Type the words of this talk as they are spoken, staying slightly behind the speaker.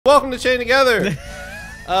Welcome to Chain Together.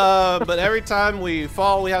 But every time we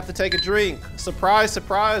fall, we have to take a drink. Surprise,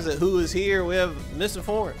 surprise at who is here. We have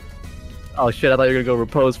Misinformed. Oh shit, I thought you were gonna go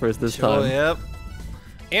repose first this time. Yep.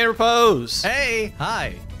 And repose. Hey,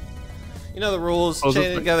 hi. You know the rules.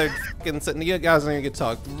 Chain Together, you guys don't even get to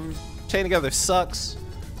talk. Chain Together sucks.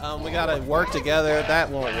 We gotta work together. That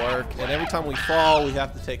won't work. And every time we fall, we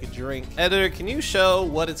have to take a drink. Editor, can you show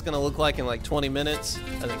what it's gonna look like in like 20 minutes?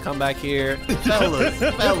 And then come back here. fellas.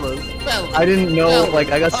 I didn't know, like,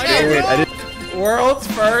 I got scared. I didn't. World's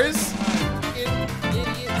first idiot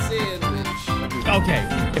sandwich. Okay,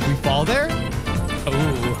 if we fall there,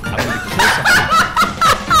 ooh, I'm gonna kill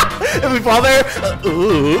somebody. If we fall there,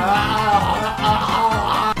 ooh.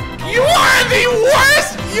 You are the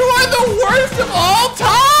worst! You are the worst of all time!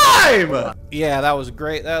 Yeah, that was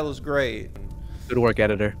great. That was great. Good work,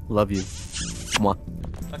 editor. Love you. Mwah.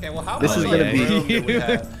 Okay, well, how this is gonna be.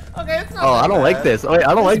 Okay, it's not. Oh, I don't like this. Oh, wait,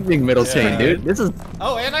 I don't like being middle chain, dude. This is.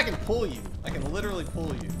 Oh, and I can pull you. I can literally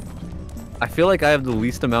pull you. I feel like I have the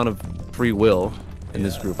least amount of free will in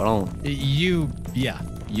this group. I don't. You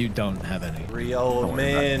don't have any. Three old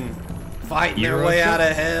men fighting their way out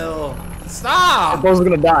of hell. Stop! Bo's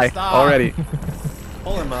gonna die Stop. already.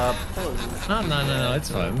 Pull him up. Pull him. No, it's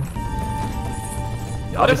fine.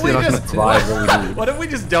 Obviously, not gonna survive what we need. What if we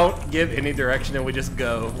just don't give any direction and we just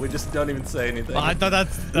go? We just don't even say anything. Well, I thought that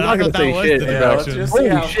was shit. the Yeah,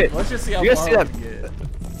 direction. Let's just see how You guys see far that? we get.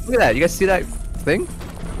 Look at that. You guys see that thing?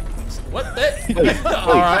 What the?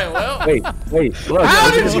 Alright, well. Wait. Look,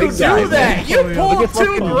 how did you do guy, that? You pulled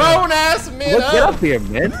two grown-ass men Look, up. get up here,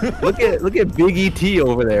 man. Look at Big ET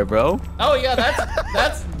over there, bro. Oh, yeah,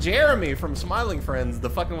 that's Jeremy from Smiling Friends, the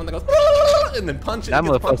fucking one that goes, "Ah!" and then punches. That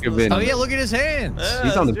motherfucker been. Oh, yeah, look at his hands.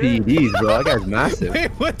 He's on the PEDs, bro. That guy's massive.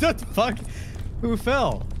 Wait, what the fuck? Who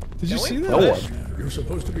fell? Did you see that? No one. You're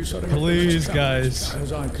supposed to be setting Please, guys. Is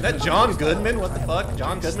that John Goodman? What the fuck?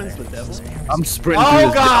 John Goodman's the devil? I'm sprinting.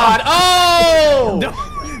 Oh, God! Oh! No.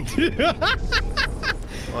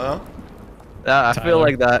 Well, I feel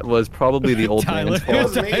like that was probably the old Tyler. man's that fault.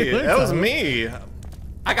 was me. That was me.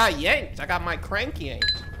 I got yanked. I got my crank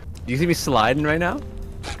yanked. Do you see me sliding right now?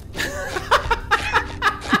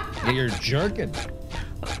 You're jerking.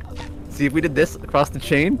 See, if we did this across the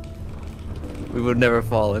chain, we would have never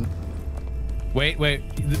fallen. Wait.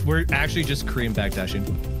 We're actually just Korean backdashing.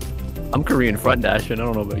 I'm Korean front dashing. I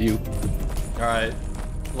don't know about you. All right.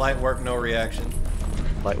 Light work, no reaction.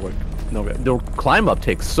 Light work. No, the climb up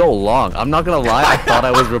takes so long. I'm not gonna lie. I thought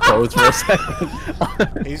I was Repose for a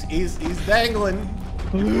second. he's dangling.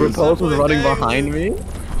 Repose was running behind me,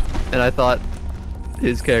 and I thought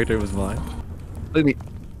his character was mine. Look at me.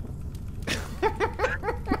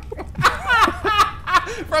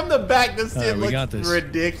 From the back, this shit got looks this.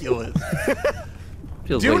 ridiculous.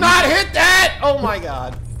 Feels Do like not hit that! Oh my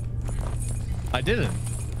God. I didn't.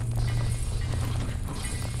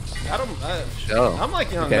 I'm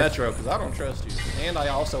like you on Metro because I don't trust you, and I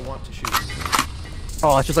also want to shoot you.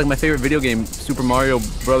 Oh, it's just like my favorite video game, Super Mario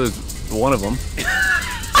Brothers. One of them.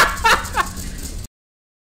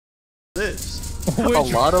 A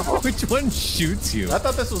lot of them. Which one shoots you? I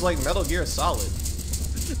thought this was like Metal Gear Solid.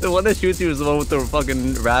 The one that shoots you is the one with the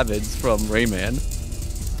fucking rabbits from Rayman.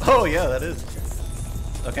 Oh yeah, that is.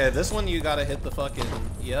 Okay, this one you gotta hit the fucking.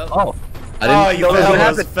 Yep. Oh, I didn't know that was gonna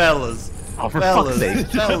happen. Fellas. Oh, for fuck's sake.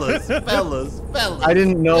 Fellas. I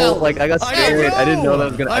didn't know, like, I got scared. I didn't know that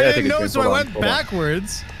was gonna. I didn't know, drink. so I went hold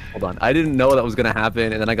backwards. Hold on. I didn't know that was gonna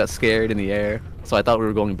happen, and then I got scared in the air, so I thought we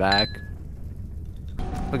were going back.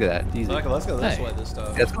 Look at that. Easy. Okay, let's go this way this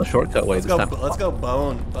time. Yeah, let's go shortcut way this time. Let's go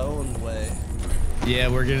bone way. Yeah,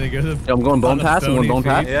 we're gonna go to the. Yeah, I'm going bone pass. I'm going bone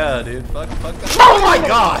pass. Yeah, dude. Fuck that. Oh my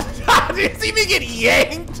God! Did you see me get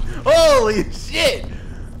yanked? Holy shit!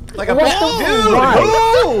 Like a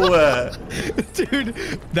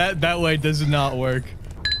dude, that way does not work.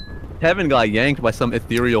 Tevin got yanked by some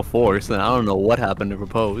ethereal force, and I don't know what happened to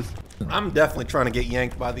Repose. I'm definitely trying to get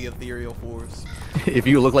yanked by the ethereal force. If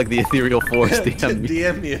you look like the ethereal force, DM me.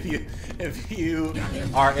 DM me if you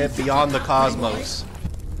are at beyond the cosmos.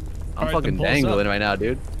 I'm fucking dangling right now,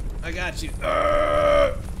 dude. I got you.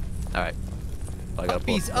 Alright.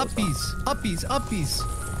 Uppies.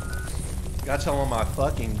 Got you on my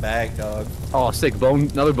fucking bag, dog. Oh, sick.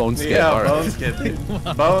 Another bone skip. Yeah, All right. bone skip, dude.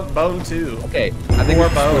 Bone 2. Okay, I think More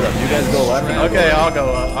we're bone. You guys go left. and I'll go Okay, right. I'll go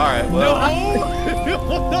up. Alright, well.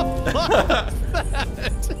 What the fuck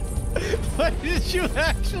is that? Why did you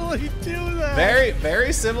actually do that?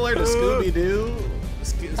 Very similar to Scooby-Doo.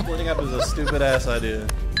 Splitting up is a stupid ass idea.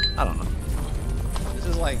 I don't know. This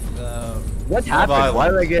is like, What happened? Why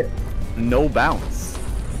did I get no bounce?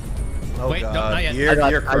 Oh Wait, no, god, not yet.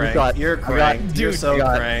 you're cranked. You're cranked. You're dude, so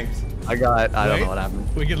cranked. I don't know what happened.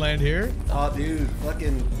 We can land here? Oh dude,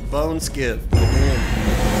 fucking bone skip. Alright,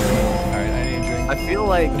 I need a drink. I feel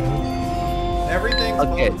like Everything's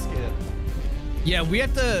Okay. bone skip. Yeah, we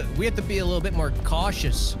have to be a little bit more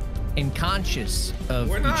cautious and conscious of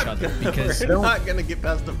We're each not, other because we're not gonna get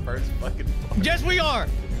past the first fucking part. yes we are.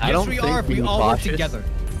 I Yes don't we think are if we being all work cautious- together.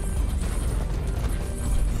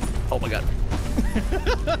 oh my god.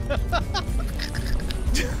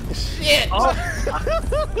 Shit! Oh,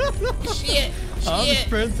 Shit! I'm Shit!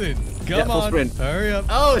 sprinting. Yeah, Come full on. sprint. Hurry up.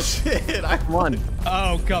 Oh shit! I come on.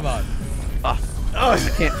 Oh, come on. oh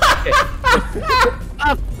Can't.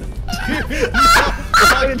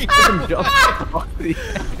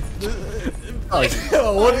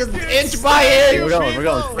 we'll just inch by inch. We're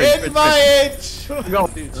going. Inch by inch. We're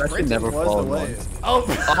going. Dude, That should sprinting never was fall the in way. once. Oh,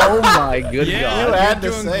 Oh my good Yeah. you god. had to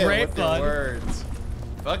You're doing say great, it with bud. your words.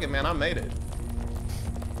 Fuck it, man. I made it.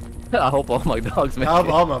 I hope all my dogs make I hope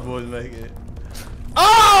it. all my boys make it.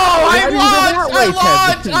 Oh! How do you go that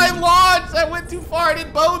way, Kevin? I launched! I went too far. I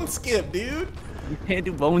did bone skip, dude. You can't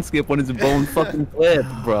do bone skip when it's a bone fucking flip,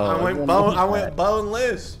 bro. I went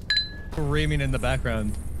boneless. Screaming in the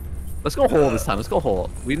background. Let's go whole this time. Let's go whole.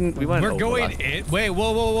 We went. We're over going last time. in. Wait,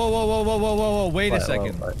 whoa. Wait a What,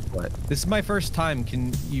 second. what? This is my first time.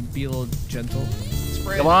 Can you be a little gentle?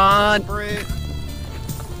 Sprint. Come on. Sprint.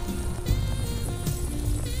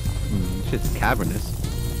 Shit's cavernous.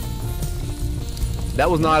 That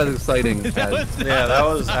was not as exciting as. Yeah, that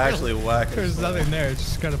was actually whack. as There's fuck. nothing there. It's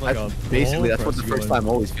just kind of like That's a basically bowl that's what for the us first going. time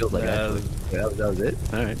always feels like. Yeah. Actually, yeah, that was it.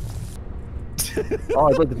 All right. Oh,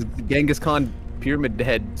 look, it's the Genghis Khan pyramid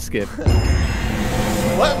head skip.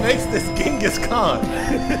 What makes this Genghis Khan?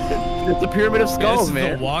 It's a pyramid of Yeah, skulls, this is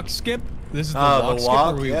man. the walk skip. This is the Oh, walk the skip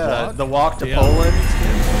walk, where we yeah, walk. the walk to Yeah. Poland.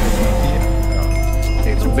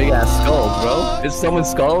 It's some big ass skulls, bro. Is someone's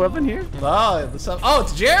skull up in here? Oh,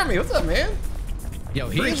 it's Jeremy. What's up, man? Yo,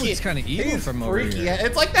 he looks kind of evil he's from over freaky. here.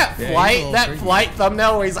 It's like that Yeah, he's a flight, little that freaky. flight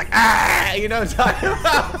thumbnail where he's like, ah, you know what I'm talking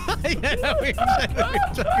about? Yeah, we're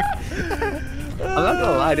I'm not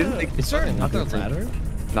gonna lie, I didn't think. Is there another ladder?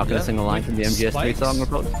 Not gonna Yeah. sing a line from the MGS3 Spikes? song we're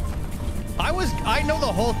post. I know the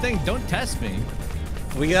whole thing. Don't test me.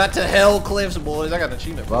 We got to hell cliffs, boys. I got an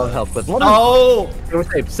achievement for Well, that. help, but Oh! It was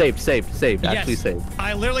safe. Actually Yes. safe.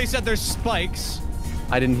 I literally said there's spikes,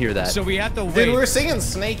 I didn't hear that. so we have to wait. Dude, we're singing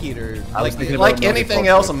Snake Eater. I was Like, thinking like about Melody anything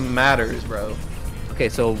Fox. else matters, bro. Okay,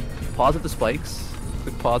 so pause at the spikes.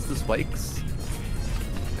 Quick pause at the spikes.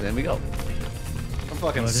 And then we go. I'm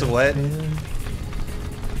fucking sweating.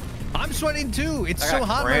 I'm sweating too. It's I so got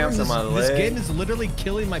hot. cramps This, in my this leg. game is literally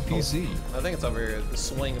killing my PC. I think it's over here. The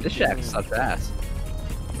swing. This shack sucks ass.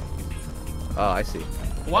 Oh, I see.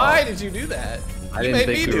 Why did you do that? I You didn't made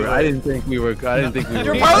me think we do were. it. I didn't think we were.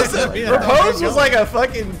 Your pose, Yeah. your pose was like a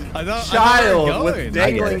fucking I thought we were child going. with I get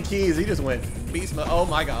dangling it. keys. He just went beast mode. Oh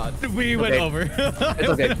my god. We went okay. over. It's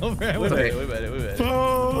okay. We made it. We made it. We made it.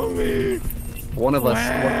 Follow me. One of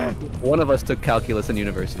us. One of us took calculus in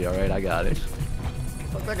university. All right, I got it.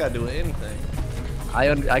 Fuck that guy doing anything.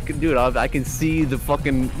 I can do it. I can see the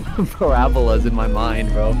fucking parabolas in my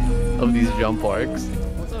mind, bro, of these jump arcs.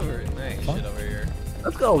 What's over here? There ain't shit over here.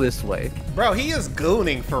 Let's go this way. Bro, he is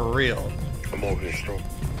gooning for real. I'm over here, strong.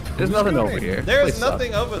 There's nothing over here. There's Place sucks.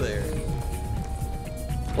 nothing over there.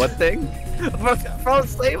 What thing? Bro,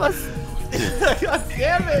 save us! God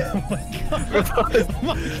damn it!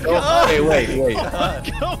 Oh, hey, wait.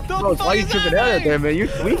 Don't Bro, why are you tripping out there, man? You're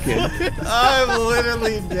tweaking. I'm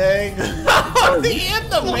literally dang. He's in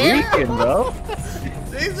the Tweaking, barrel. bro.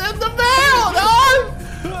 He's in the barrel, dog.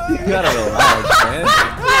 You gotta relax, man.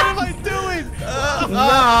 What am I doing?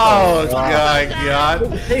 Oh, God.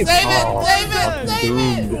 Hey, Save it, oh, save it, save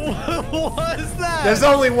it. What was that? There's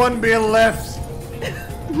only one beer left.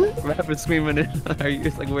 Rapper screaming in our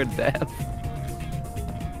ears like we're deaf.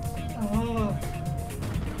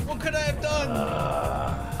 What could I have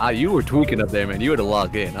done? You were tweaking up there, man. You had to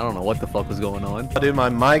log in. I don't know what the fuck was going on. Dude, my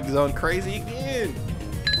mic's on crazy again.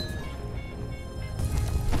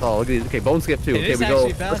 Oh, look at these. Okay, bone skip too. It Okay, is we go.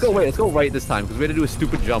 actually Let's go. Wait, let's go right this time because we had to do a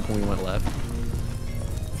stupid jump when we went left.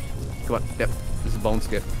 Come on. Yep. This is bone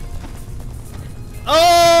skip.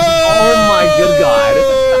 Oh my good God.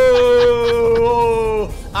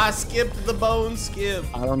 I skipped the bone skip.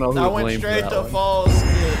 I don't know who I to went blame for straight that to one. fall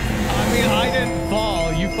skip. I mean, I didn't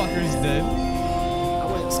fall. You fuckers did. I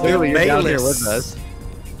went skip Clearly, you're down here Bayless. with us.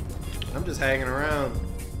 I'm just hanging around.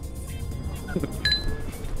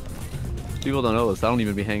 People don't know this. I don't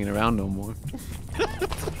even be hanging around no more.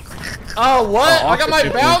 Oh, what? Oh, I got my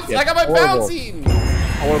awesome. bounce. I got my Horrible. bounce eaten.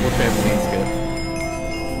 Horrible trampoline skip.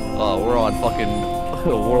 Oh, we're on fucking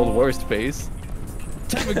the world worst pace.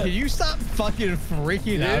 Tevin, can you stop fucking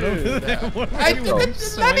freaking out over there? What are you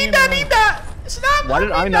Let me not. Stop. Why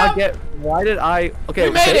did I not get? Why did I? Okay,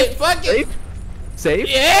 we made safe? it. Fuck it. Safe?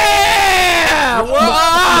 Yeah!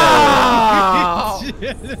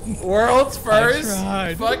 Whoa! World's first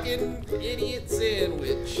fucking idiot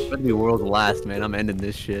sandwich. It's gonna be world's last, man. I'm ending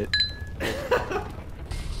this shit.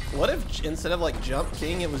 What if instead of like Jump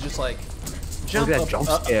King, it was just like jump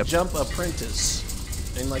Apprentice,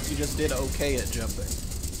 and like you just did okay at jumping?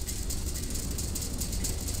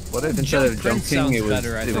 What if instead of Jump King, it was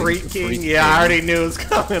Freak King? Yeah, I already knew it was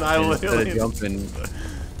coming. I instead of jumping.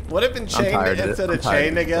 What if instead of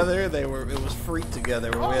chain together, it was freak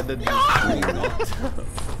together, where we had to do freak.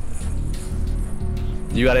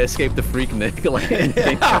 You gotta escape the Freak Nick. You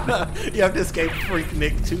have to escape Freak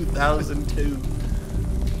Nick 2002.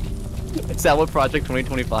 Is that what Project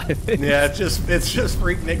 2025 is? Yeah, it's just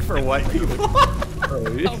Freak Nick for white people.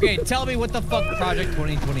 Okay, tell me what the fuck Project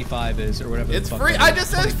 2025 is, or whatever. It's free. I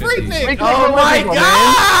just said Freak Nick. Oh my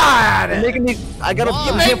god! You're making me. I gotta.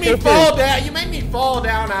 You made me fall down. You made me fall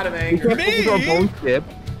down out of anger. Me? Bone skip.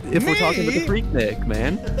 If we're talking about the Freak Nick,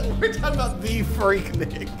 man. We're talking about the Freak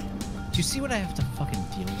Nick. Do you see what I have to fucking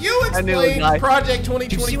deal with? You explained Project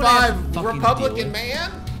 2025, Republican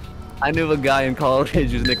man. I knew a guy in college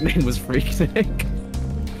whose nickname was Freak Nick.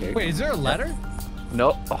 Wait, is there a letter?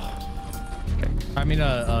 No. Oh. Okay. I mean,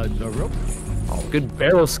 a rope? Oh, good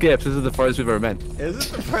barrel skips. This is the farthest we've ever been. Is this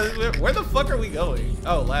the farthest? Where the fuck are we going?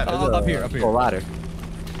 Oh, ladder. Up here. Oh, ladder.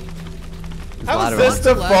 How is this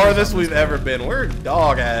the farthest we've ever been? We're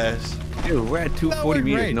dog ass. Dude, we're at 240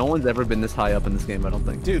 meters. Right. No one's ever been this high up in this game, I don't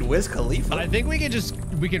think. Dude, Wiz Khalifa. I think we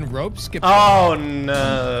can rope skip. Oh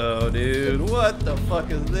no, dude. What the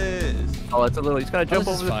fuck is this? Oh, it's a little, you just gotta jump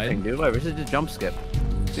over this thing, dude. Wait, this is just jump skip.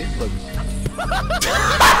 See, look.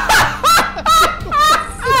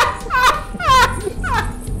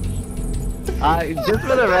 Just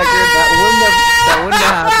for the record, that wouldn't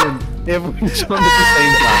have happened if we jumped at the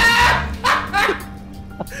same time.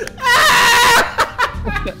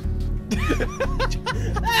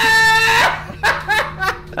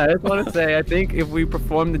 I just want to say, I think if we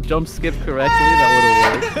performed the jump skip correctly, that would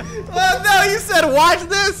have worked. Well, no, you said watch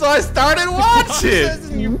this, so I started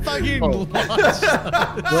watching. You fucking watch.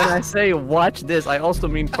 When I say watch this, I also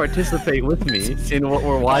mean participate with me in what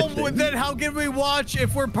we're watching. Oh, then how can we watch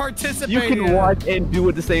if we're participating? You can watch and do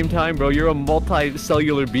at the same time, bro. You're a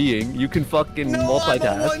multi-cellular being. You can fucking multitask.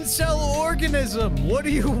 I'm a one-cell organism. What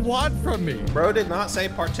do you want from me? Bro did not say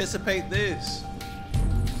participate this.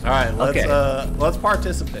 All right, let's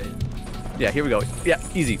participate. Yeah, here we go. Yeah,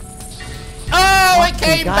 easy. Oh, it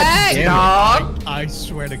came back, dog. I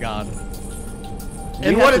swear to God.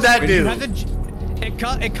 And what did that do?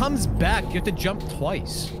 It comes back. You have to jump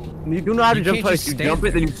twice. You do not have to jump twice. You jump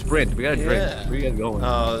it, then you sprint. We gotta drink. We gotta go.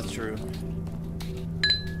 Oh, that's true.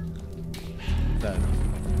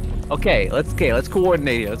 Okay, let's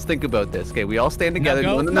coordinate here. Let's think about this. Okay, we all stand together.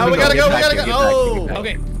 No, we gotta go. Oh.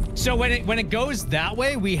 Okay. So when it goes that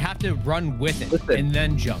way, we have to run with it and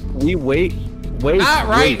then jump. We wait. Not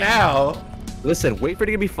right now. Listen, wait for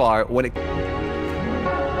it to be far. When it.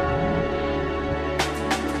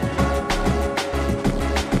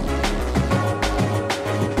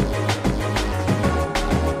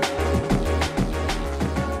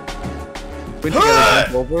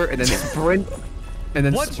 Jump over and then sprint,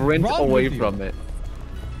 sprint away from it.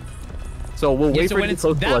 So we'll wait for it to be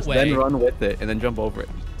close to us, then run with it, and then jump over it.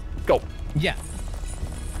 Go. Yeah.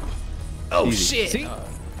 Oh easy. Shit. See?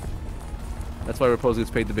 That's why Repose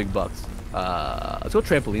gets paid the big bucks. Let's go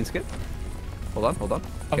trampoline skip. Hold on.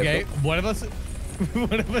 Okay, one of us has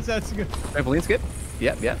to go. Trampoline skip?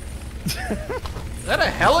 Yep. Is that a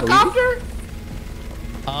helicopter?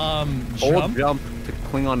 Hold jump to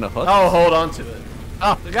cling on the hook. Oh, hold on to it.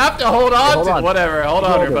 Oh, you have to hold on to it. Whatever. Hold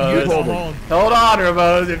on, Repose. Hold on,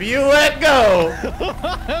 Repose. If you let go.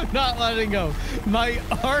 I'm not letting go. My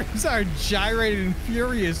arms are gyrating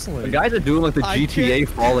furiously. The guys are doing like the GTA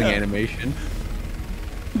falling animation.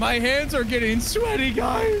 My hands are getting sweaty,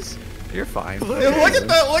 guys. You're fine. Dude, look at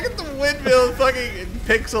the windmill fucking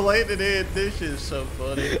pixelated in. This is so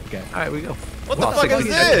funny. Okay. All right, we go. What the fuck is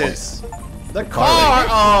this? The car.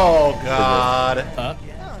 Oh God.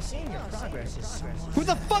 Who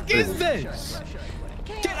the fuck is this?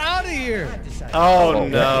 Get out of here! Oh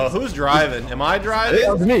no, who's driving? Am I driving?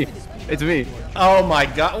 It's me. It's me. Oh my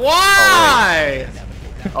God, why?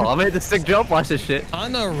 Oh, I'm gonna hit the sick jump. Watch this shit.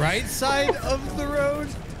 On the right side of the road?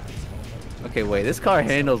 Okay, wait. This car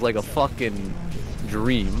handles like a fucking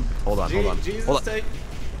dream. Hold on. Jesus,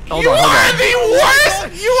 You are the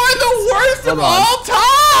worst! You are the worst of all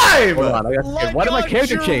time! Hold on, I got scared. Why did my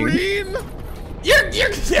character change?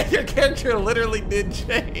 Your character literally did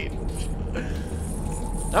change.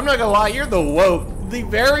 I'm not gonna lie, you're the woke. The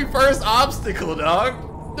very first obstacle,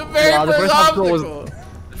 dog. The very first obstacle.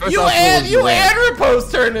 You and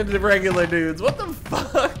Repose turned into regular dudes. What the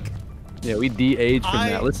fuck? Yeah, we de-aged from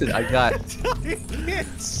that. Listen, I got. I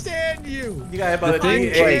can't stand you. You got hit by the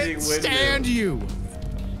de-aging window. Stand you.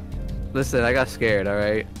 Listen, I got scared. All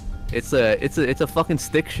right. It's a fucking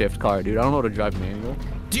stick shift car, dude. I don't know how to drive manual.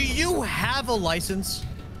 Do you have a license?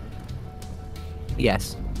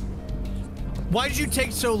 Yes. Why did you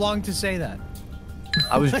take so long to say that?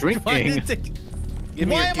 I was drinking.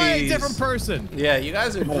 Why am I a different person? Yeah, you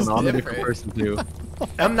guys are just I'm a different person too.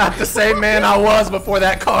 I'm not the same man I was before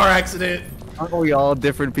that car accident. Aren't we all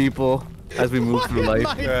different people as we move through life?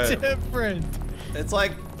 Why am I different? It's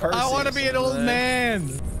like Percy. I want to be an old man.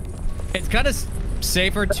 It's kind of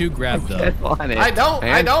safer to grab though. I don't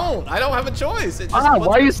have a choice. It just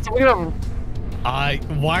why are you swinging around?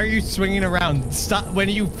 Why are you swinging around? Stop. When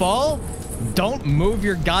you fall, don't move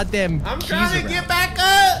your goddamn I'm keys trying to around. get back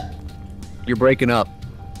up. You're breaking up.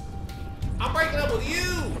 I'm breaking up with you.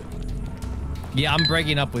 Yeah, I'm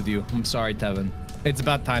breaking up with you. I'm sorry, Tevin. It's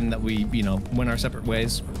about time that we, went our separate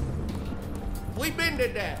ways. We've been to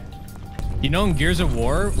that. You know, in Gears of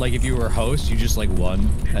War, like if you were a host, you just like won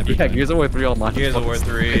every time. Gears of War 3 online. Gears of War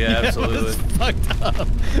 3, yeah, absolutely. Fucked up.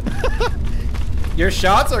 Your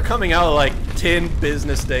shots are coming out like 10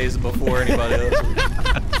 business days before anybody else.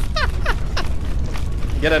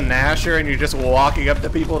 Get a Nasher and you're just walking up to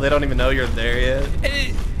people, they don't even know you're there yet.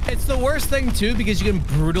 It's the worst thing too because you can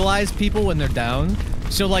brutalize people when they're down.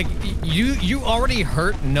 So like you already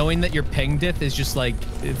hurt knowing that your ping diff is just like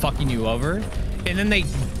fucking you over, and then they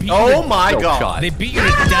beat oh my god! They beat you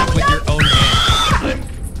to death with your own hands.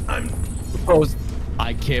 I'm froze.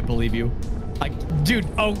 I can't believe you. Dude.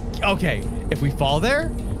 Oh, okay. If we fall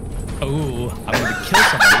there, oh, I'm gonna kill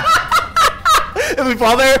somebody. If we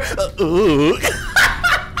fall there, ooh.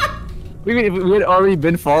 We had already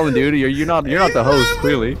been falling, dude. You're not the host,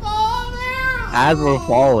 clearly. As we're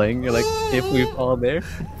falling, you're like, if we fall there.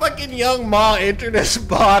 Fucking young Ma entered his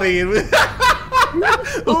body. And ooh.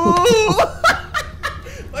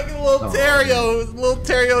 Fucking little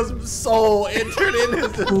Terio's soul entered into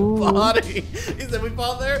his body. He said, we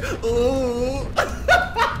fall there? Ooh.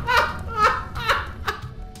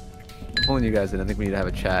 I'm pulling you guys in. I think we need to have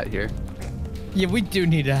a chat here. Yeah, we do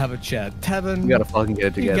need to have a chat. Tevin, you gotta fucking get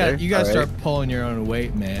it together. You gotta start pulling your own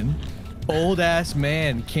weight, man. Old ass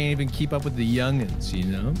man can't even keep up with the youngins, you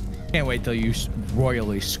know? Can't wait till you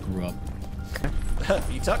royally screw up.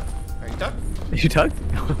 You tucked? Are you tucked? You tucked?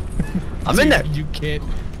 I'm in there. You can't.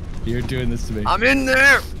 You're doing this to me. I'm in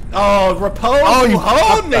there. Oh, Repose, oh, you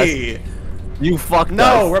hold me. You fucked us.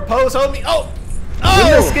 No, Repose, hold me. Oh.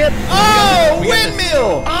 Windmill skip. Oh,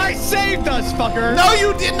 windmill. I saved us, fucker. No,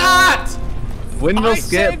 you did not. Windmill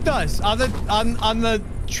skip. I saved us on the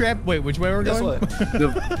trip. Wait, which way we're going?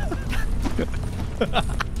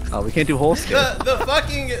 Oh, we can't do whole skip. The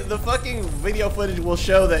fucking video footage will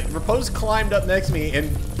show that Repose climbed up next to me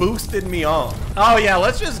and boosted me on. Oh yeah,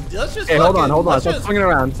 let's just. Hey, hold on. Stop swinging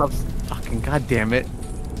around. Stop. Fucking goddamn it.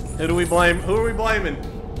 Who do we blame? Who are we blaming?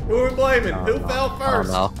 Who fell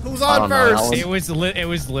first? Who's on first? It was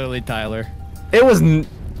literally Tyler. It was.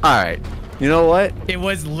 All right. You know what? It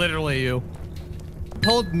was literally you.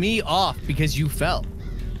 Pulled me off because you fell.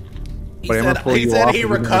 He said he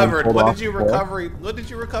recovered. What did you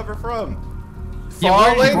recover from?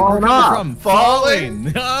 Falling?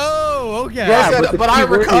 Falling? Oh, okay. Yeah, but I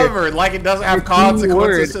recovered. Like it doesn't have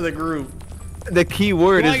consequences to the group. The key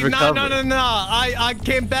word is recovered. No. I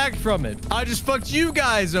came back from it. I just fucked you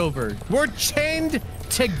guys over. We're chained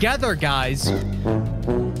together, guys.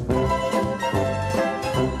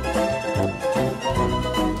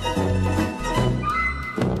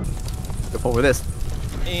 Over this.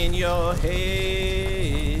 In your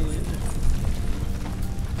head.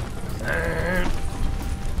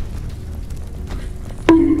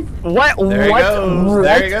 What? There he goes.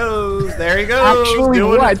 There he goes. There he goes. Actually,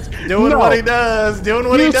 doing what he does. Doing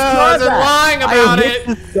what he does and lying about it.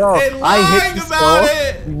 I hit about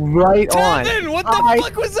it. Right on. Tevin, what the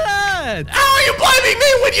fuck was that? How are you blaming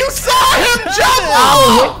me when you saw him jump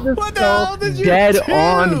off? What the hell did you Dead do?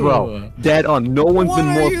 on, bro. Dead on. No one's been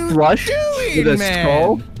more flush with a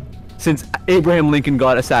skull since Abraham Lincoln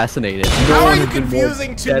got assassinated. How are you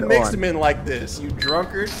confusing two mixed men like this, you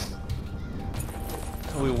drunkard?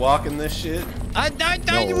 Are we walking this shit? I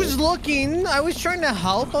was looking. I was trying to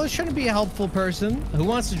help. I was trying to be a helpful person. Who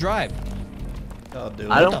wants to drive? I'll do it.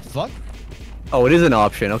 What the fuck? Oh, it is an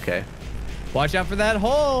option. Okay. Watch out for that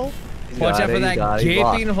hole. Watch out for that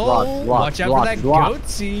gaping hole. Watch out for that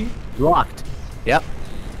goatsy. Blocked. Yep.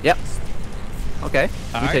 Yep. Okay.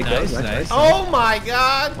 All right, nice. Oh my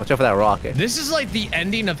god. Watch out for that rocket. This is like the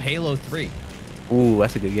ending of Halo 3. Ooh,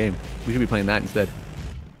 that's a good game. We should be playing that instead.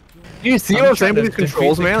 Do you see what I'm saying with these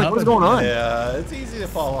controls, man? Like, what is going on? Yeah, it's easy to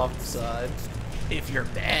fall off the side if you're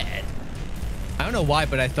bad. I don't know why,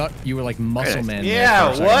 but I thought you were like Muscle Man. Yeah,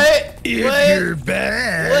 what? If you're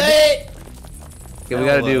bad. What? Okay, we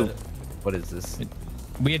gotta do. What is this?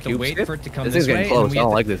 We have to wait for it to come this this way. way. This thing's getting close. I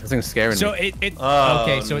don't like this. This thing's scaring so me.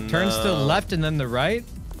 Okay, so it turns to the left and then the right.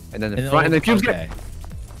 And then the front and the cube's good.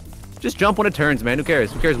 Just jump when it turns, man. Who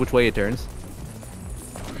cares? Who cares which way it turns?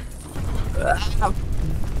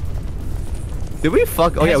 Did we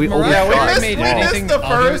fuck? Oh yeah, we overshot. We missed the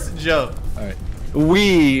first jump. All right.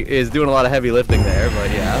 We is doing a lot of heavy lifting there,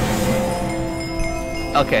 but yeah.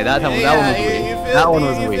 Okay, that one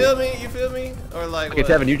was weak. You feel me? Or like okay,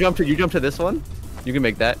 Tevin, you jump to this one. You can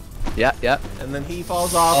make that. Yeah, yeah. And then he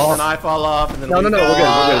falls off, and then I fall off, and then no, we're good.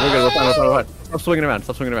 We're fine. Stop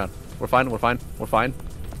swinging around. We're fine.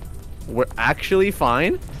 We're actually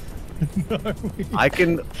fine. I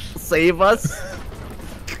can save us.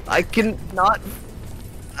 I can not.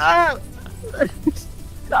 No.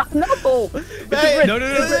 No,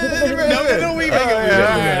 we make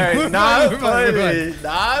it. Not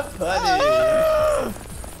funny.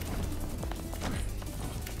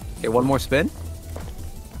 Okay, one more spin.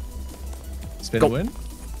 Spin a win?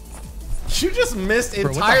 You just missed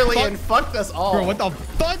entirely and fucked us all. Bro, what the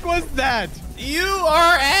fuck was that? You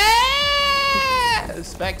are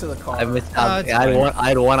ass. Back to the car. I missed out. I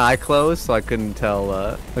had one eye closed, so I couldn't tell.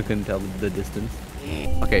 The distance.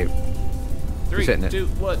 Okay. 3, 2,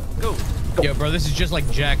 1, go. Yo, bro, this is just like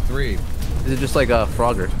Jak 3. This is just like a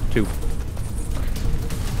Frogger 2.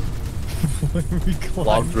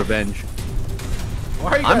 Log's Revenge.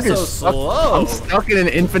 Why are you guys so slow? I'm stuck in an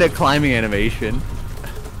infinite climbing animation.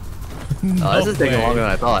 This is taking longer than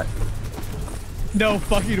I thought. No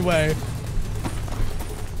fucking way.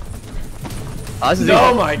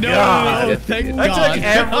 Oh my god. No, thank that God. took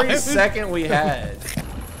every second we had.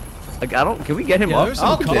 Like, can we get him up?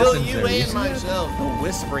 I'll kill you and myself. The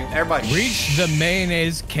whispering. Everybody reach the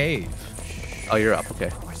mayonnaise cave. Oh, you're up. Okay.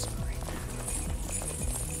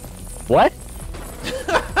 What?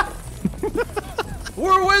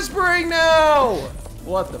 We're whispering now.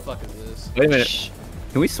 What the fuck is this? Wait a minute.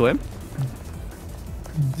 Can we swim?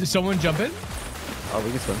 Did someone jump in? Oh, we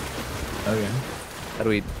can swim. Okay. How do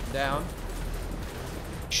we? Down.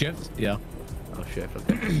 Shift? Yeah. Oh, shift.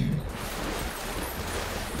 Okay.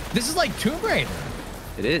 This is like Tomb Raider.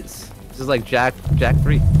 It is. This is like Jak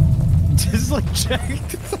 3. This is like Jak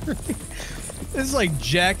 3. This is like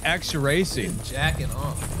Jak X Racing. Jacking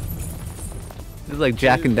off. This is like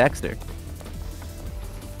Jak and Dexter.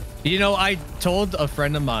 You know, I told a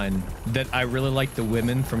friend of mine that I really like the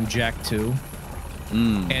women from Jak 2.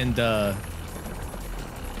 And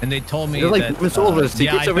they told me that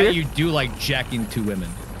yeah, I bet you do like jacking 2 women.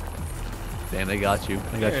 Damn, they got you.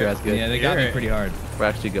 They got your ass good. Yeah, they got me pretty hard. We're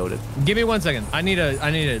actually goated. Give me 1 second. I need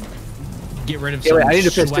to get rid of some. Yeah, wait, I need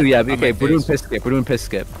to piss too. Yeah, okay. We're doing piss skip. We're doing piss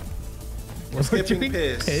skip. We're skipping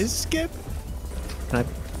piss. Piss skip? Can I?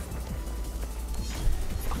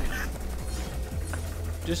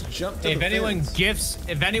 Just jump to if anyone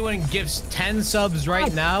gifts 10 subs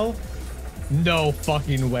right now, no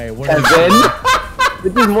fucking way. What and then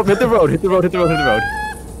hit the road.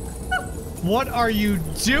 What are you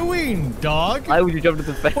doing, dog? Why would you jump to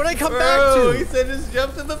the fence? What did I come back to? He said just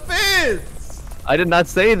jump to the fence. I did not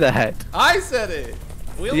say that. I said it.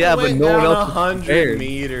 We only went down 100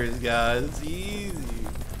 meters, guys. It's easy.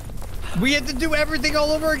 We had to do everything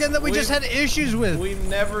all over again that we just had issues with. We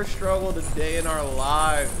never struggled a day in our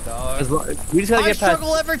lives, dog. We just gotta get past. I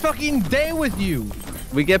struggle every fucking day with you.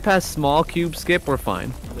 We get past small cube skip, we're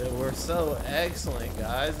fine. We're so excellent,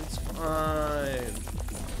 guys. It's fine.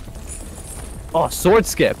 Oh, sword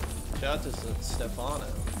skip. Shout out to Stefano.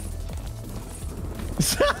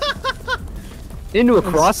 Into a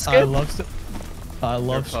cross skip? I love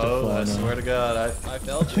Stefano. I swear to God, I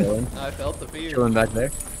felt it. I felt the fear. Chilling back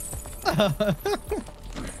there.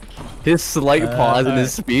 His slight pause in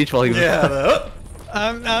his speech while he was. Yeah.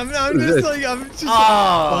 I'm just.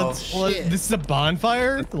 Oh, shit. This is a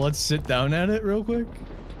bonfire. Let's sit down at it real quick.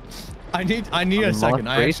 I need a second.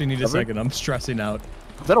 I actually need a second. I'm stressing out.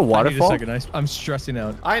 Is that a waterfall? I need a second. I'm stressing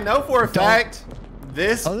out. I know for a fact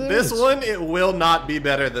this one, it will not be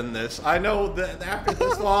better than this. I know that after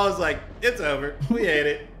this wall is like, it's over. We ate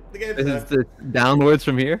it. The game's done. Is the downwards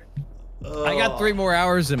from here? I got 3 more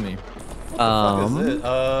hours in me. What the fuck is it?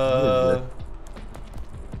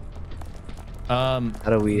 How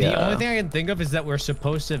do we? The only thing I can think of is that we're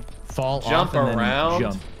supposed to fall jump off and around.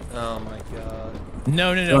 then jump. Oh my god.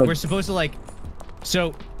 No. We're supposed to like.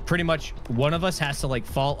 So pretty much one of us has to like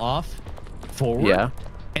fall off forward. Yeah.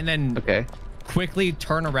 And then quickly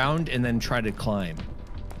turn around and then try to climb.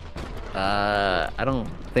 I don't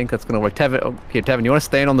think that's gonna work. Tevin, okay, Tevin, you want to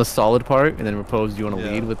stand on the solid part, and then Repose, you want to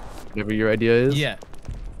lead with whatever your idea is? Yeah.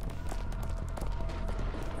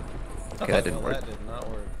 Okay, that didn't work. That did not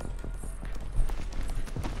work.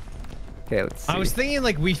 Okay, let's see. I was thinking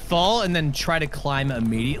like we fall and then try to climb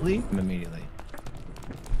immediately.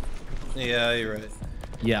 Yeah, you're right.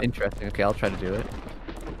 Yeah. Interesting. Okay, I'll try to do it.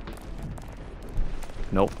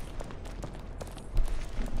 Nope.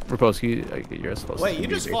 Repose, you're supposed to. Wait, you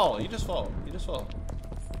just fall. You just fall.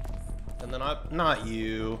 And then not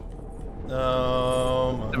you.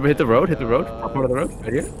 Hit the road. Hit the road. Top part of the road.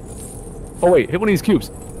 Right here. Oh wait, hit one of these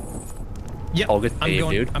cubes. Yep. Oh, good save,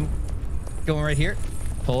 dude. I'm going right here.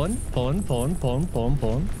 Pulling. Okay,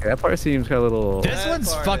 that part seems kind of a little. This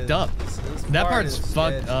one's fucked up. That part's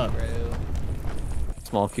fucked up.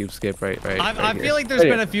 Small cube skip, right I feel like there's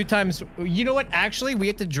been a few times. You know what? Actually, we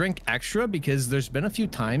have to drink extra because there's been a few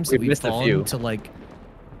times that we've fallen to like.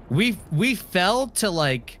 We fell to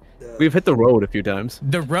like. We've hit the road a few times.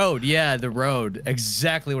 The road, yeah, the road.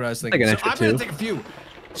 Exactly what I was thinking. So I'm gonna take a few.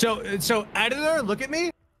 So editor, look at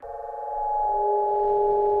me.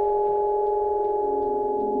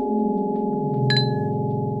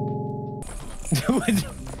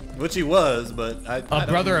 Which he was, but I don't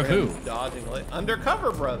brother of who? Dodging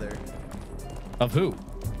undercover brother. Of who?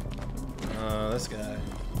 This guy.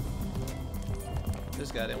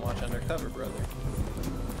 This guy didn't watch Undercover Brother.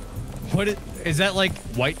 What is that like?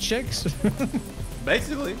 White chicks?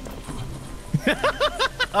 Basically.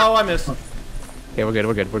 Oh, I missed. Okay, we're good.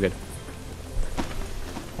 We're good. We're good.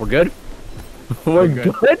 We're good. We're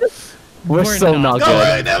good. We're so not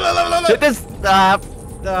good. No. Just stop.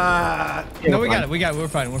 No, we got it. We got it. We're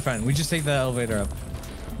fine. We're fine. We just take the elevator up.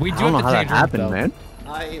 We do I don't know have how to that take happened, though. man.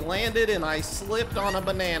 I landed and I slipped on a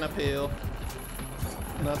banana peel.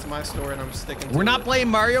 And that's my story, and I'm sticking to it. We're not playing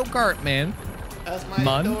Mario Kart, man. That's my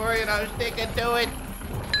story, and I'm sticking to it.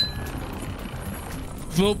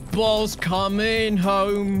 Football's coming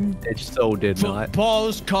home. It so did not.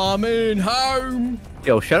 Football's coming home.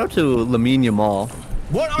 Yo, shout out to Lamine Yamal.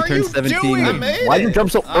 What are you you 17. doing? Why did you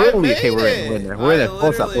jump so early? Okay, we're in there. We're in there.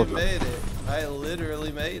 Close up. I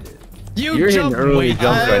literally made it. You're hitting early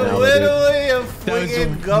jumps right now, dude.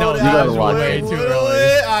 Freaking no, you gotta lock in.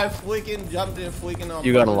 I freaking jumped in, freaking off.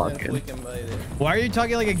 You gotta lock in. Why are you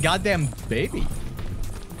talking like a goddamn baby?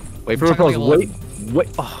 Wait for Repose. Wait.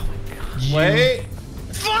 Oh my god. Wait.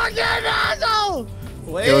 Fucking asshole!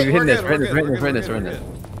 Wait. Yo, you're hitting this. We're in this.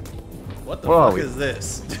 What the fuck is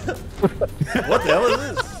this? What the hell is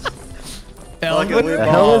this? What the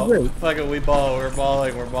hell is this? Fucking we ball. We're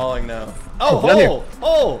balling now. Oh, hole!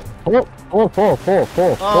 Hole! Yo,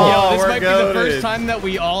 this might be the first time that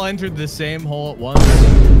we all entered the same hole at once.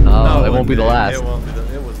 No, it won't be the last. It won't be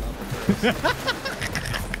it was not the first.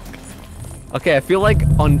 Okay, I feel like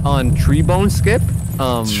on tree bone skip.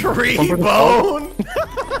 Tree bone.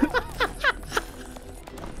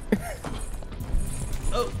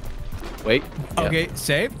 Oh. Wait. Okay,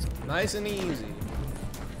 saved. Nice and easy.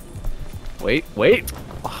 Wait.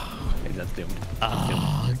 Oh, okay, that's doomed.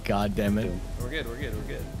 Oh, god damn it. We're good.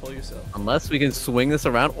 Pull yourself. Unless we can swing this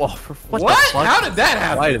around. Oh, what the what? fuck? How did that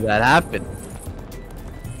happen? Why did that happen?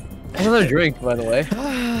 Another drink, by the way.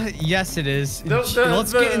 Yes, it is.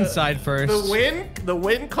 Let's get inside first. The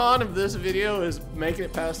win con of this video is making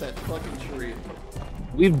it past that fucking tree.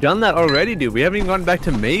 We've done that already, dude. We haven't even gone back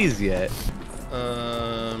to maze yet.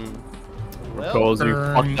 Repose, you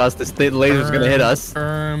fucked us. This laser's gonna hit us.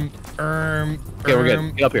 Okay, we're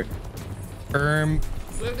good. Get up here. We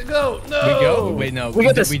have to go. No. We go. Wait, no. We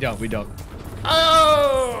got this. We don't.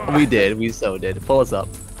 Oh. We did. We so did. Pull us up.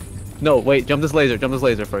 No, wait. Jump this laser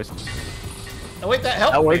first. Oh, wait, that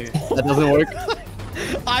helped That worked. That doesn't work.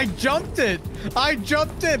 I jumped it,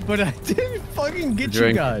 but I didn't fucking get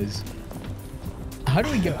you guys. How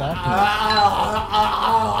do we get back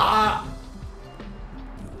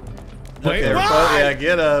here? Wait, okay, yeah,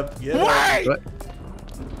 get up. Wait!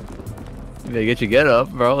 They get you get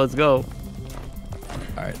up, bro. Let's go.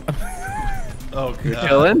 Alright. Oh, God. You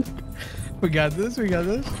chilling? We got this. We're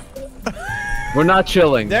not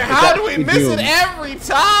chilling. How do we miss it every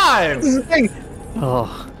time? This is the thing.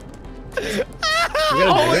 Oh.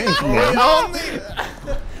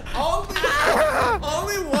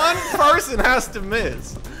 Only one person has to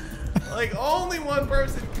miss. Like, only one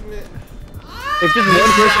person can miss. If just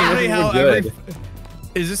one person misses, we're good.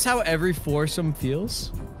 Is this how every foursome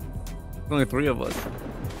feels? only 3 of us.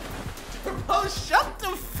 Oh, shut the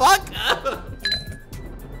fuck up!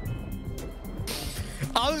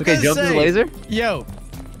 I was Okay, gonna jump say, the laser. Yo,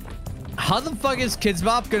 how the fuck is Kids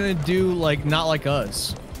Bop gonna do like not like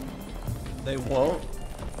us? They won't.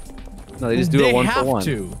 No, they just do it 1 for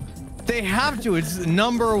 1. They have to. It's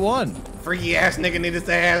 #1. Freaky ass nigga need to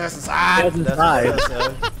stay ass inside. That's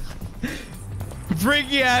inside.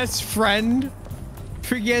 Freaky ass friend.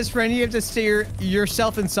 Freaky ass friend. You have to stay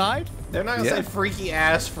yourself inside. They're not gonna say freaky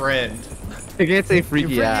ass friend. They can't say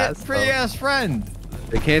freaky ass. Freaky ass friend.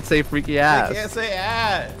 They can't say freaky ass. They can't say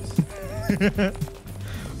ass.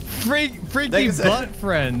 Freaky butt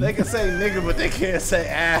friend. They can say nigga, but they can't say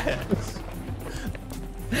ass.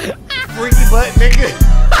 Freaky butt nigga.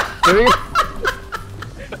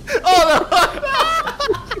 Oh no!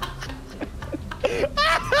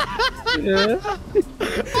 Yeah.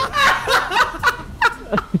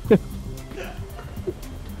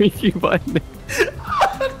 Freaky butt nigga.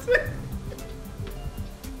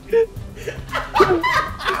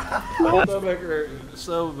 My stomach hurt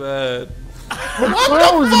so bad.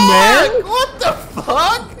 What the man? What the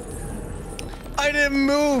fuck? I didn't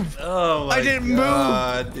move. Oh my I didn't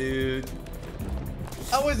God, move, dude.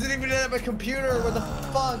 I wasn't even at my computer. What the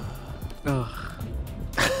fuck?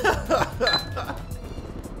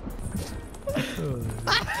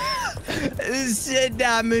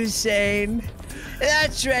 Saddam Hussein.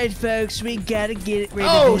 That's right, folks. We gotta get rid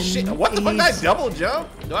of him. Oh shit! What the fuck? Did I double jump?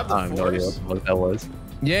 Do I have the I have no idea force? what that was.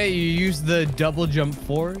 Yeah, you use the double jump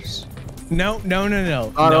force. No. Not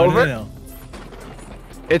no, over? No.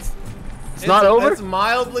 It's not over? It's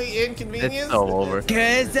mildly inconvenient. It's so over.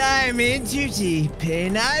 Cause I'm in too deep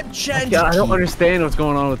and I'm trying to I don't understand what's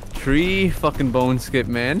going on with tree fucking bone skip,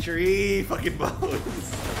 man. Tree fucking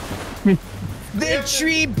bones. The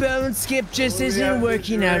tree bone skip just isn't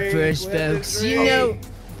working out for us, folks. You know,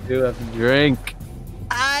 You have to drink.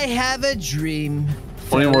 I have a dream.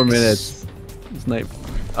 20 more folks. minutes. Snipe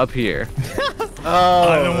up here. Oh,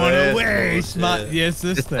 I don't want to this waste my. bullshit. Yes,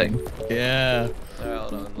 this thing. Yeah. Alright,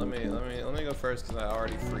 hold on. Let me go first because I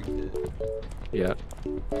already freaked it. Yeah.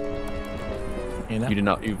 You know? You did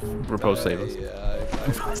not. You proposed save us. Yeah,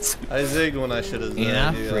 I zigged when I should have And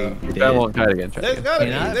I zigged. freaked I it. won't try it again. Try it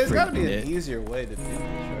There's again. gotta be an it. easier way to do this,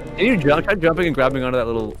 right? Can you jump? Try jumping and grabbing onto that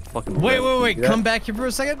little fucking. Wait. Yeah. Come back here for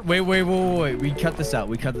a second. Wait. We cut this out.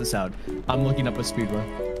 I'm looking up a speedrun.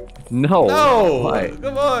 No. No! Why?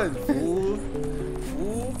 Come on, fool.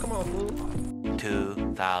 Fool, come on, fool.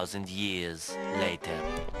 2,000 years later.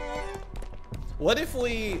 What if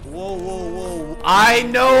we... Whoa. I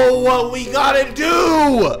know what we gotta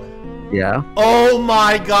do! Yeah. Oh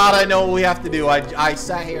my god, I know what we have to do. I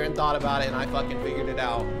sat here and thought about it and I fucking figured it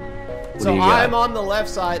out. do So you got? I'm on the left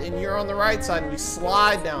side and you're on the right side and we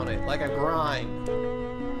slide down it like a grind.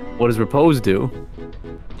 What does repose do?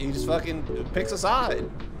 He just fucking picks a side.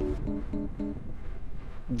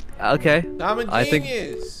 Okay. I'm a I think-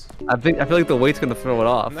 genius. I feel like the weight's gonna throw it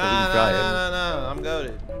off. No, I'm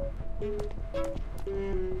goated.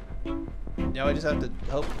 Now I just have to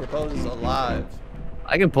hope Propose is alive.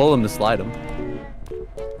 I can pull him to slide him.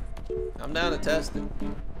 I'm down to test it.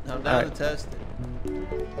 I'm down Alright. to test it.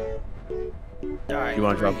 Alright. You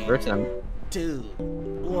want to drop first? 2,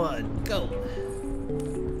 1, go.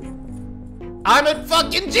 I'm a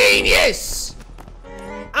fucking genius!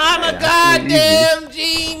 I'm a goddamn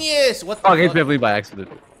genius! What the Oh, I hit fuck? Beverly by accident.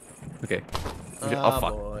 Okay. Oh,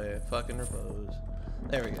 fuck. boy. Fucking repose.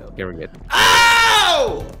 There we go. Okay, we're good.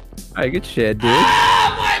 Ow! Alright, good shit, dude.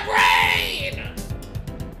 Ah, my brain!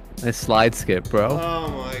 Nice slide skip, bro. Oh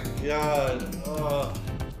my god. Oh.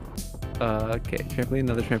 Okay, trampoline,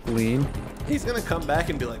 another trampoline. He's gonna come back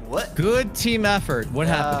and be like, what? Good team effort. What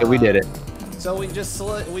happened? Yeah, we did it. So we just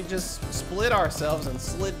split ourselves and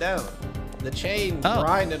slid down. The chain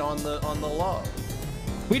grinded on the log.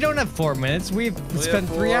 We don't have 4 minutes. We've spent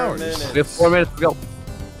 3 hours. We have 4 minutes to go.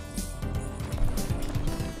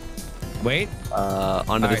 Wait.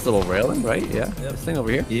 Onto this little railing, right? Yeah. This thing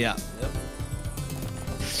over here. Yeah. Yep.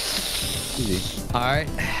 Easy. All right.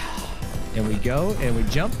 And we go and we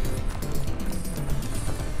jump.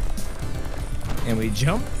 And we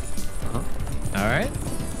jump. All right.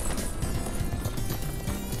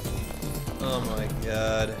 Oh my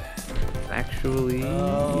god. Actually.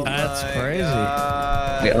 Oh That's my crazy.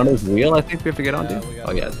 God. Wait, on this wheel, I think we have to get onto. Yeah, we got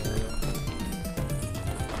Oh, yeah. on the wheel.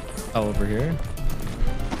 Oh, over here.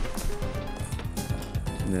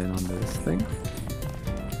 And then onto this thing.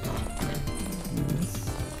 And this.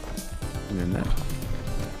 And then that.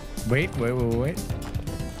 Wait.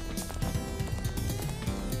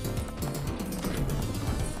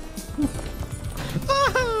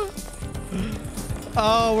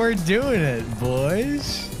 Oh, we're doing it,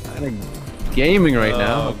 boys. Kind of gaming right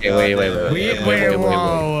now. Okay, God, wait.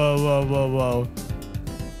 Whoa.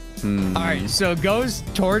 All right, so it goes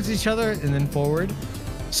towards each other and then forward.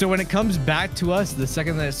 So when it comes back to us, the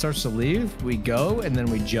second that it starts to leave, we go and then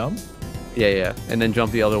we jump. Yeah. And then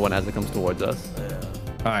jump the other one as it comes towards us.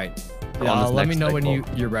 All right. On Let this me know next when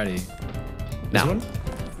cycle. you're ready. Now. This one?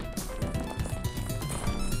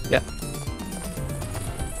 Yeah.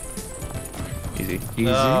 Easy.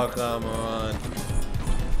 Oh, come on.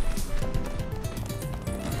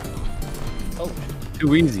 Oh,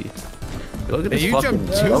 Too easy. Look at this you fucking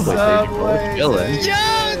jumped subway too station, bro. Subway It's chilling. station.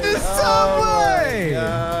 Yeah, the subway!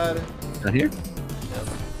 Oh, my God. Not here?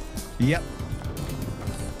 Yep.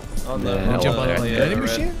 On Yeah, the, jump on the vending red,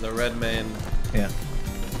 machine? the red man. Yeah.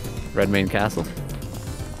 Red Main Castle.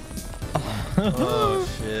 Oh,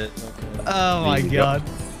 shit. Okay. Oh my Easy, god.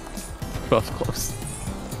 Close.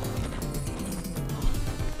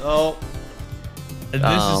 Oh. This is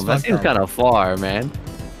That fucked seems up. kind of far, man.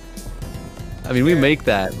 I mean, we make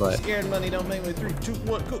that, but Scared money don't make me 3, 2,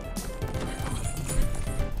 1, go.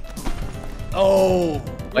 Oh.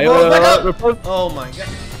 Wait, Whoa, back up. wait. Oh my God.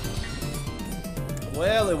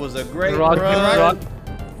 Well, it was a great Rock. run.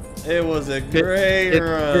 It was a great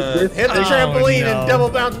run. Hit the trampoline and double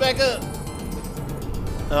bounce back up.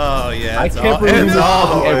 Oh yeah, I it's can't all, believe it's we're all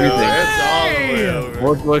the doing way everything. over. It's all the way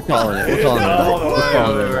over. We're calling it. We're calling it. all the We're way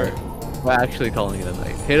calling it. over. We're actually calling it a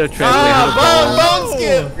night. Hit a trampoline. Bone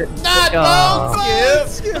skip, not bone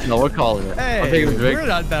skip. No, we're calling it. I'm Hey, taking a drink we're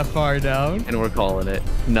not that far down. and we're calling it.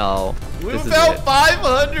 No. We This is fell it.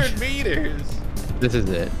 500 meters. This is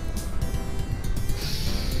it.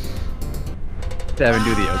 Devin,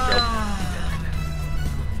 do the outro.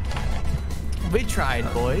 We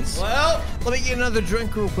tried, boys. Well, Let me get another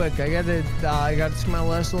drink real quick. I gotta take my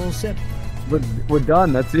last little sip. We're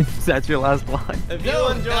done. That's it. That's your last line. if you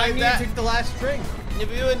I enjoyed need to that, take the last drink. if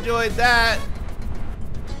you enjoyed that,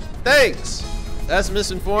 thanks. That's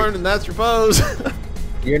misinformed and that's repose.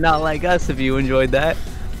 You're not like us if you enjoyed that.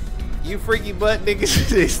 You freaky butt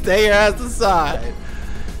niggas, stay your ass aside.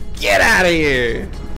 Get out of here.